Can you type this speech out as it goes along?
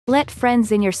Let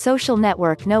friends in your social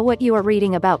network know what you are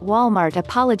reading about. Walmart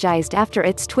apologized after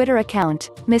its Twitter account,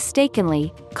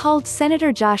 mistakenly, called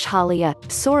Senator Josh Hawley a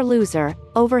sore loser,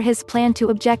 over his plan to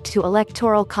object to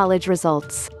Electoral College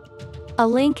results. A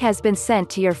link has been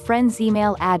sent to your friend's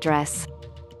email address.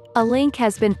 A link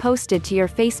has been posted to your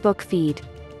Facebook feed.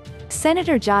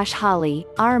 Senator Josh Hawley,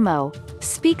 RMO,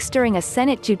 speaks during a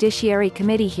Senate Judiciary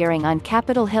Committee hearing on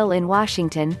Capitol Hill in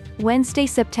Washington, Wednesday,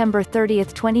 September 30,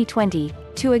 2020,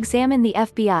 to examine the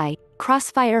FBI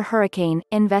Crossfire Hurricane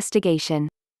investigation.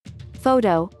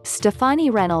 Photo, Stephanie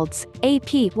Reynolds,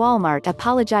 AP. Walmart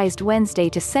apologized Wednesday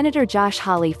to Senator Josh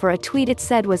Hawley for a tweet it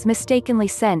said was mistakenly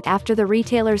sent after the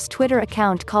retailer's Twitter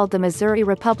account called the Missouri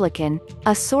Republican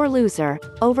a sore loser,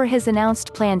 over his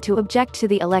announced plan to object to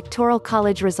the Electoral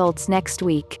College results next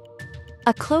week.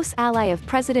 A close ally of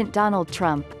President Donald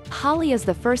Trump, Hawley is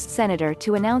the first senator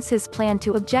to announce his plan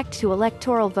to object to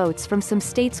electoral votes from some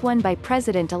states won by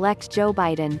President-elect Joe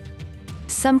Biden.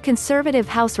 Some conservative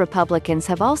House Republicans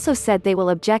have also said they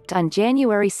will object on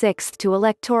January 6 to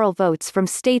electoral votes from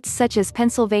states such as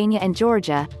Pennsylvania and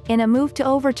Georgia, in a move to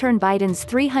overturn Biden's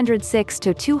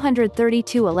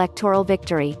 306-232 electoral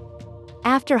victory.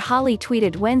 After Hawley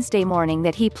tweeted Wednesday morning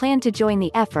that he planned to join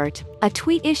the effort, a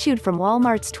tweet issued from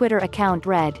Walmart's Twitter account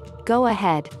read, "Go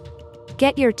ahead.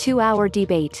 Get your 2-hour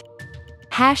debate.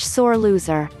 #sore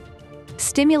loser.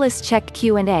 Stimulus check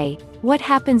Q&A. What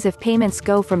happens if payments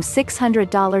go from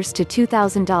 $600 to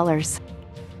 $2,000?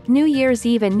 New Year's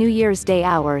Eve and New Year's Day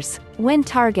hours, when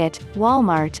Target,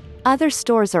 Walmart, other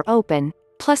stores are open,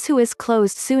 plus who is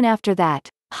closed soon after that."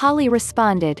 Hawley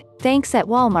responded, "Thanks at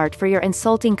Walmart for your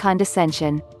insulting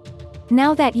condescension.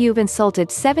 Now that you've insulted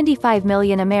 75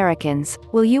 million Americans,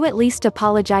 will you at least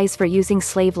apologize for using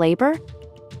slave labor?"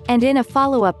 And in a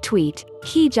follow-up tweet,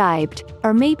 he jibed,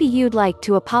 "Or maybe you'd like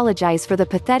to apologize for the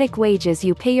pathetic wages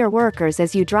you pay your workers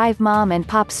as you drive mom and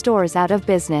pop stores out of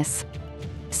business."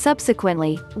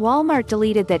 Subsequently, Walmart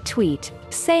deleted that tweet,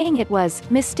 saying it was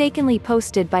mistakenly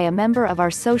posted by a member of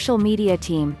our social media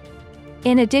team.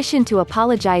 In addition to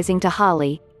apologizing to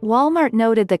Hawley, Walmart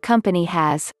noted the company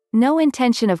has no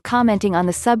intention of commenting on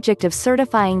the subject of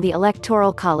certifying the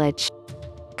Electoral College.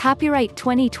 Copyright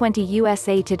 2020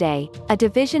 USA Today, a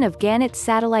division of Gannett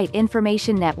Satellite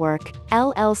Information Network,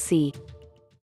 LLC.